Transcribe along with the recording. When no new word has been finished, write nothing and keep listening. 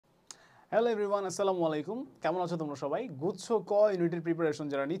Hello everyone, আসসালামু আলাইকুম। কেমন আছো তোমরা সবাই? গুচ্ছ ক ইউনিটের প্রিপারেশন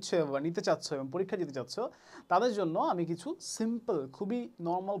যারা নিচ্ছে বা নিতে চাচ্ছ এবং পরীক্ষা দিতে চাচ্ছ তাদের জন্য আমি কিছু সিম্পল, খুবই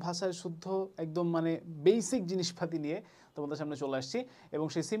নর্মাল ভাষায় শুদ্ধ একদম বেসিক জিনিসপাতি নিয়ে তোমাদের সামনে চলে আসছি এবং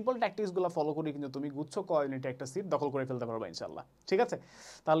সেই সিম্পল ট্যাকটিক্সগুলো ফলো করে কিন্তু তুমি গুচ্ছ ক ইউনিটে একটা সিট দখল করে ফেলতে পারবে ইনশাল্লাহ। ঠিক আছে,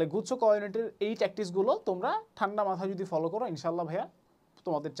 তাহলে গুচ্ছ ক ইউনিটের এই ট্যাকটিক্সগুলো তোমরা ঠান্ডা মাথায় যদি ফলো করো ইনশাল্লাহ ভাইয়া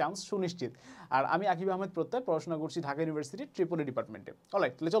তোমাদের চান্স সুনিশ্চিত। আর আমি আকিব আহমেদ প্রত্যয় পড়াশোনা করছি ঢাকা ইউনিভার্সিটির ট্রিপলি ডিপার্টমেন্টে।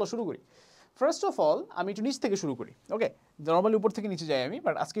 অলরাইট, তাহলে চলো শুরু করি। ফার্স্ট অফ অল আমি একটু নিচ থেকে শুরু করি। ওকে, নর্মালি উপর থেকে নিচে যাই আমি,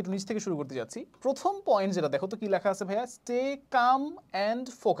 বাট আজকে একটু নিচ থেকে শুরু করতে যাচ্ছি। প্রথম পয়েন্ট যেটা দেখো তো কি লেখা আছে ভাইয়া, স্টে কাম অ্যান্ড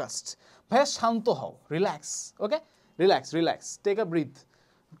ফোকাসড। ভাইয়া শান্ত হও, relax. Okay, relax relax, take a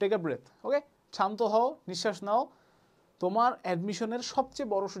breadth. ওকে, শান্ত হও, নিঃশ্বাস নাও। তোমার অ্যাডমিশনের সবচেয়ে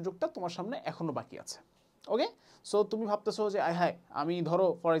বড় সুযোগটা তোমার সামনে এখনো বাকি আছে। ওকে, সো তুমি ভাবতেছো যে হায় আমি ধরো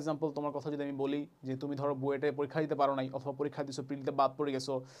ফর এক্সাম্পল তোমার কথা যদি আমি বলি যে তুমি ধরো বুয়েটে পরীক্ষা দিতে পারো নাই অথবা পরীক্ষা দিছো প্রিলিতে বাদ পড়ে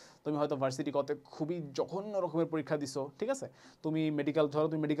গেছো, তুমি হয়তো ভার্সিটি কতে খুবই জঘন্য রকমের পরীক্ষা দিছো, ঠিক আছে, তুমি মেডিকেল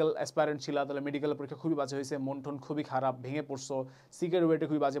অ্যাসপায়ারেন্ট ছিলা, তাহলে মেডিকেলের পরীক্ষা খুবই বাজে হয়েছে, মন টন খুবই খারাপ, ভেঙে পড়ছো, সিকের ওয়েটে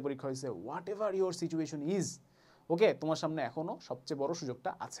খুবই বাজে পরীক্ষা হয়েছে, what ever your situation is, ওকে, তোমার সামনে এখনো সবচেয়ে বড় সুযোগটা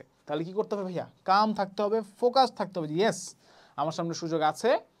আছে। তাহলে কি করতে হবে ভাইয়া? কাম থাকতে হবে, ফোকাস থাকতে হবে, ইয়েস আমার সামনে সুযোগ আছে,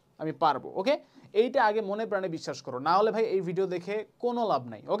 আমি পারবো। ওকে, এইটা আগে মনে প্রাণে বিশ্বাস করো, না হলে ভাই এই ভিডিও দেখে কোনো লাভ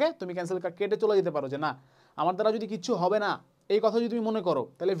নাই। ওকে, তুমি ক্যান্সেল কার্ড কেটে চলে যেতে পারো যে না আমার দ্বারা যদি কিচ্ছু হবে না, এই কথা যদি তুমি মনে করো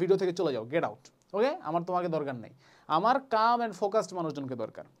তাহলে ভিডিও থেকে চলে যাও, গেট আউট। ওকে, আমার তোমাকে দরকার নেই, আমার কাম অ্যান্ড ফোকাসড মানুষজনকে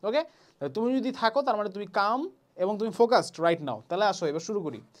দরকার। ওকে, তুমি যদি থাকো তার মানে তুমি কাম এবং তুমি ফোকাসড রাইট নাও। তাহলে আসো এবার শুরু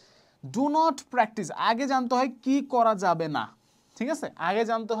করি। ডু নট প্র্যাকটিস, আগে জানতে হয় কি করা যাবে না, ঠিক আছে, আগে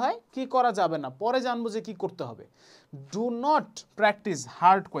জানতে হয় কি করা যাবে না, পরে জানবো যে কি করতে হবে। Do not practise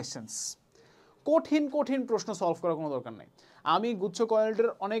hard questions, কঠিন কঠিন প্রশ্ন সলভ করার কোনো দরকার নেই। আমি গুচ্ছ কোয়ালিটির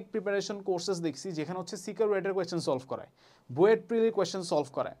অনেক প্রিপারেশন কোর্সেস দেখছি যেখানে হচ্ছে সিকার ওয়েটের কোয়েশ্চেন সলভ করায়, বুয়েট প্রিলির কোয়েশ্চেন সলভ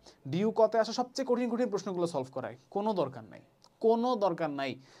করায়, ডিউ কতে আসা সবচেয়ে কঠিন কঠিন প্রশ্নগুলো সলভ করায়, কোনো দরকার নাই, কোনো দরকার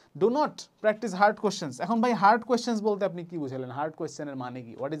নাই। Do not practise hard questions. এখন ভাই হার্ড কোয়েশ্চেন্স বলতে আপনি কি বুঝালেন? হার্ড কোয়েশ্চেনের মানে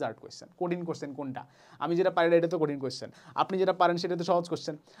কি? What is hard question? কঠিন কোয়েশ্চেন কোনটা? আমি যেটা পারি এটা তো কঠিন কোয়েশ্চেন, আপনি যেটা পারেন সেটা তো সহজ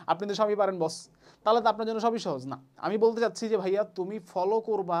কোয়েশ্চেন, আপনি তো সবই পারেন বস, তাহলে তো আপনার জন্য সবই সহজ না। আমি বলতে চাচ্ছি যে ভাইয়া তুমি ফলো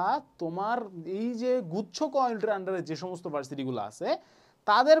করবা তোমার এই যে গুচ্ছ কোয়ালিটির আন্ডারে যে সমস্ত ভার্সিটিগুলো আছে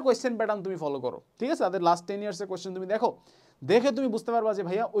তাদের কোয়েশ্চেন প্যাটার্ন তুমি ফলো করো, ঠিক আছে, তাদের লাস্ট 10 ইয়ার্সের কোয়েশ্চেন তুমি দেখো, দেখে তুমি বুঝতে পারবা যে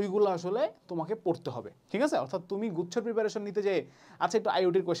ভাইয়া ওইগুলো আসলে তোমাকে পড়তে হবে, ঠিক আছে। অর্থাৎ তুমি গুচ্ছ প্রিপারেশন নিতে যেয়ে আচ্ছা একটু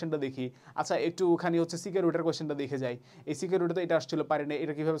আইওটির কোয়েশ্চেনটা দেখি, আচ্ছা একটুখানি হচ্ছে সিকের রুটের কোয়েশ্চেনটা দেখে যাই, এই সিকের রুটে তো এটা আসছিল পারি না,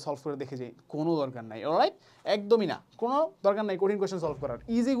 এটা কীভাবে সলভ করে দেখে যাই, কোনো দরকার নাই। অলরাইট, একদমই না, কোনো দরকার নাই কঠিন কোয়েশ্চেন সলভ করার,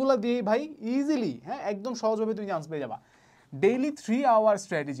 ইজিগুলো দিয়ে ভাই ইজিলি, হ্যাঁ একদম সহজভাবে তুমি চান্স পেয়ে যাবা। ডেইলি 3 আওয়ার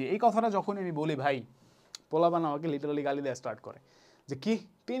স্ট্র্যাটেজি, এই কথাটা যখন আমি বলি ভাই পোলাপান আমাকে লিটারালি গালি দেওয়া স্টার্ট করে যে কি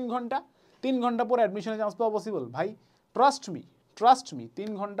 3 ঘন্টা পরে অ্যাডমিশনে চান্স পাওয়া পসিবল? ভাই ট্রাস্ট মি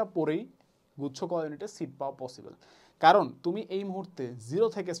 3 ঘন্টা পরেই গুচ্ছ ক ইউনিটে সিট পাওয়া পসিবল। কারণ তুমি এই মুহূর্তে জিরো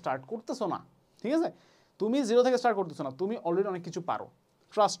থেকে স্টার্ট করতেছো না, ঠিক আছে, তুমি জিরো থেকে স্টার্ট করতেছো না, তুমি অলরেডি অনেক কিছু পারো,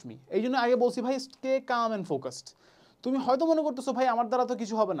 ট্রাস্ট মি। এই জন্য আগে বলছি ভাই স্টে কাম অ্যান্ড ফোকাসড। তুমি হয়তো মনে করতেছো ভাই আমার দ্বারা তো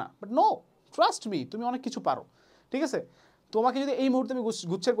কিছু হবে না, বাট নো, ট্রাস্ট মি, তুমি অনেক কিছু পারো, ঠিক আছে। তোমাকে যদি এই মুহূর্তে আমি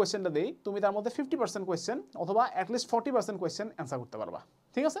গুচ্ছের কোয়েশ্চেনটা দিই, তুমি তার মধ্যে 50% কোয়েশ্চেন অথবা অ্যাটলিস্ট 40% কোয়েশ্চেন অ্যান্সার করতে পারবা,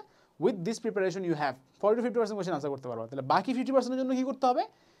 ঠিক আছে। With this preparation you have 40-50% question answer করতে পারবা। তাহলে বাকি 50%-এর জন্য কি করতে হবে?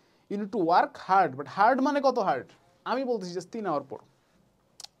 You need to work hard. But hard মানে কত হার্ড? আমি বলতেছি জাস্ট 3 আওয়ার পর,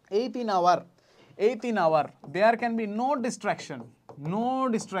 এই 3 hour there can be no distraction,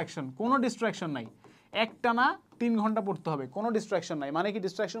 কোনো ডিস্ট্রাকশন নাই, একটানা 3 ঘন্টা পড়তে হবে, কোনো ডিস্ট্রাকশন নাই। মানে কি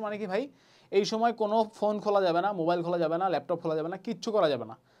ডিস্ট্রাকশন মানে কি ভাই? এই সময় কোনো ফোন খোলা যাবে না, মোবাইল খোলা যাবে না, ল্যাপটপ খোলা যাবে না, কিচ্ছু করা যাবে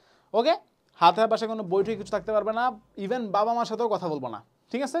না। ওকে, হাতের পাশে কোনো বইটই কিছু থাকতে পারবে না, ইভেন বাবা মার সাথেও কথা বলবো না,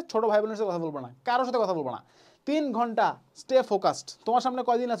 ঠিক আছে, ছোটো ভাই বোনের সাথে কথা বলবো না, কারোর সাথে কথা বলবো না। 3 ঘন্টা স্টে ফোকাসড। তোমার সামনে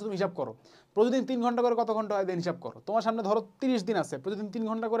কয়দিন আছে তুমি হিসাব করো, প্রতিদিন 3 ঘন্টা করে কত ঘন্টা হয় দেন হিসাব করো। তোমার সামনে ধরো 30 দিন আছে, প্রতিদিন 3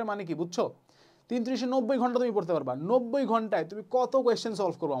 ঘন্টা করে, মানে কি বুঝছো? 3-3-90 ঘন্টা তুমি পড়তে পারবা। 90 ঘন্টায় তুমি কত কোয়েশ্চেন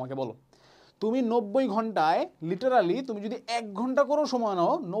সলভ করবো আমাকে বলো? তুমি 90 ঘন্টায় লিটারালি তুমি যদি 1 ঘন্টা করেও সময়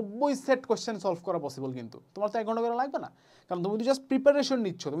নাও, 90 সেট কোয়েশ্চেন সলভ করা পসিবল। কিন্তু তোমার তো 1 ঘন্টা করে লাগবে না, কারণ তুমি তো জাস্ট প্রিপারেশন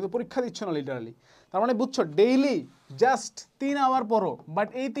নিচ্ছ, তুমি তো পরীক্ষা দিচ্ছ না লিটারালি। তার মানে বুঝছো, ডেইলি জাস্ট 3 আওয়ার পড়ো। বাট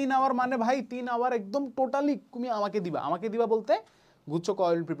এই 3 আওয়ার মানে ভাই 3 আওয়ার একদম টোটালি তুমি আমাকে দিবা বলতে গুচ্ছ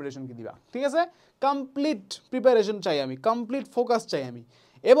কয়েল প্রিপারেশনকে দিবা, ঠিক আছে। কমপ্লিট প্রিপারেশন চাই আমি, কমপ্লিট ফোকাস চাই আমি।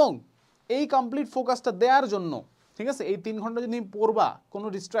 এবং এই কমপ্লিট ফোকাসটা দেওয়ার জন্য, ঠিক আছে, এই 3 ঘন্টা যদি পড়বা কোনো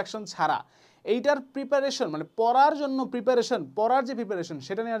ডিস্ট্রাকশন ছাড়া, এইটার প্রিপারেশন মানে পড়ার জন্য প্রিপারেশন, পড়ার যে প্রিপারেশন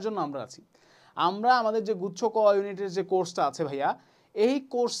সেটা নেওয়ার জন্য আমরা আছি। আমরা আমাদের যে গুচ্ছ ক ইউনিটের যে কোর্সটা আছে ভাইয়া, এই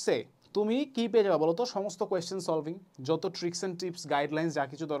কোর্সে তুমি কি পেয়ে যাবে বলো তো? সমস্ত কোয়েশ্চেন সলভিং, যত ট্রিক্স অ্যান্ড টিপস, গাইডলাইন্স, যা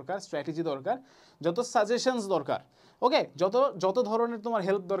কিছু দরকার, স্ট্র্যাটেজি দরকার, যত সাজেশনস দরকার, ওকে, যত যত ধরনের তোমার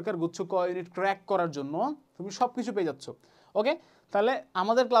হেল্প দরকার গুচ্ছ ক ইউনিট ক্র্যাক করার জন্য তুমি সব কিছু পেয়ে যাচ্ছ। ওকে, তাহলে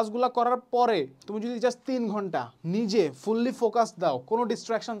আমাদের ক্লাসগুলো করার পরে তুমি যদি জাস্ট 3 ঘন্টা নিজে ফুললি ফোকাস দাও কোনো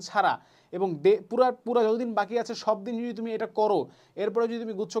ডিস্ট্রাকশন ছাড়া, এবং পুরা যতদিন বাকি আছে সব দিন যদি তুমি এটা করো, এরপরে যদি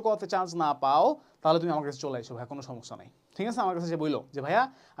তুমি গুচ্ছ কতে চান্স না পাও, তাহলে তুমি আমার কাছে চলে এসো ভাই, কোনো সমস্যা নাই। ঠিক আছে, আমার কাছে যে বললো যে ভাইয়া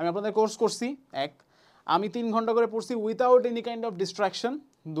আমি আপনাদের কোর্স করছি, আমি 3 ঘন্টা করে পড়ছি without any kind of distraction,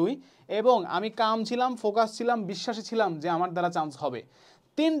 2 এবং আমি কাম ছিলাম, ফোকাস ছিলাম, বিশ্বাসী ছিলাম যে আমার দ্বারা চান্স হবে।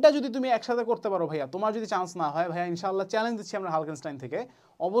 3টা যদি তুমি একসাথে করতে পারো ভাইয়া, তোমার যদি চান্স না হয় ভাইয়া, ইনশাআল্লাহ চ্যালেঞ্জ দিচ্ছি আমরা হালকেনস্টাইন থেকে,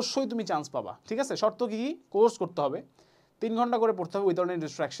 অবশ্যই তুমি চান্স পাবা। ঠিক আছে, শর্ত কি? কোর্স করতে হবে, 3 ঘন্টা করে পড়তে হবে উইথাউট এনি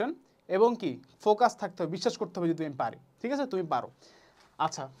ডিস্ট্রাকশন, এবং কি ফোকাস থাকতে হবে, বিশ্বাস করতে হবে যে তুমি পারি। ঠিক আছে, তুমি পারো।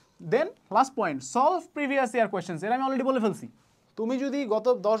 আচ্ছা, দেন last point, solve previous year questions. এর আমি অলরেডি বলে ফেলছি, তুমি যদি গত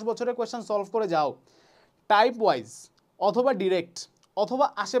 10 বছরের কোয়েশ্চেন সলভ করে যাও টাইপ ওয়াইজ অথবা ডিরেক্ট অথবা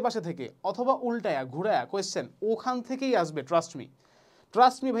আশেপাশে থেকে অথবা উল্টায়া ঘুরায়া কোয়েশ্চেন ওখান থেকেই আসবে,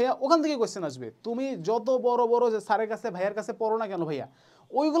 ট্রাস্ট মি ভাইয়া, ওখান থেকে কোয়েশ্চেন আসবে। তুমি যত বড় বড় যে স্যারের কাছে ভাইয়ার কাছে পড়ো না কেন ভাইয়া,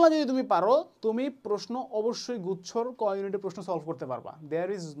 ওইগুলো যদি তুমি পারো, তুমি প্রশ্ন অবশ্যই গুচ্ছর ক ইউনিটের প্রশ্ন সলভ করতে পারবা, there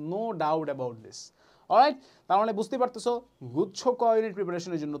is no doubt about this. Alright, তার মানে বুঝতে পারতেছো গুচ্ছ ক ইউনিট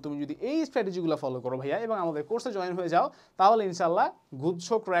প্রিপারেশনের জন্য তুমি যদি এই স্ট্র্যাটেজিগুলো ফলো করো ভাইয়া এবং আমাদের কোর্সে জয়েন হয়ে যাও, তাহলে ইনশাল্লাহ গুচ্ছ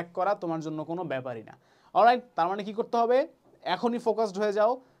ক্র্যাক করা তোমার জন্য কোনো ব্যাপারই না। অলরাইট, তার মানে কি করতে হবে? এখনই ফোকাসড হয়ে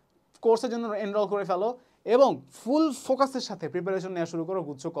যাও, কোর্সের জন্য এনরোল করে ফেলো এবং ফুল ফোকাসের সাথে প্রিপারেশন নেওয়া শুরু করো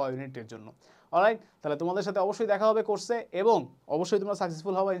গুচ্ছ ক ইউনিটের জন্য। অলরাইট, তাহলে তোমাদের সাথে অবশ্যই দেখা হবে কোর্সে এবং অবশ্যই তোমরা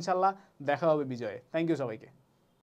সাকসেসফুল হবে ইনশাল্লাহ, দেখা হবে বিজয়ে। থ্যাংক ইউ সবাইকে।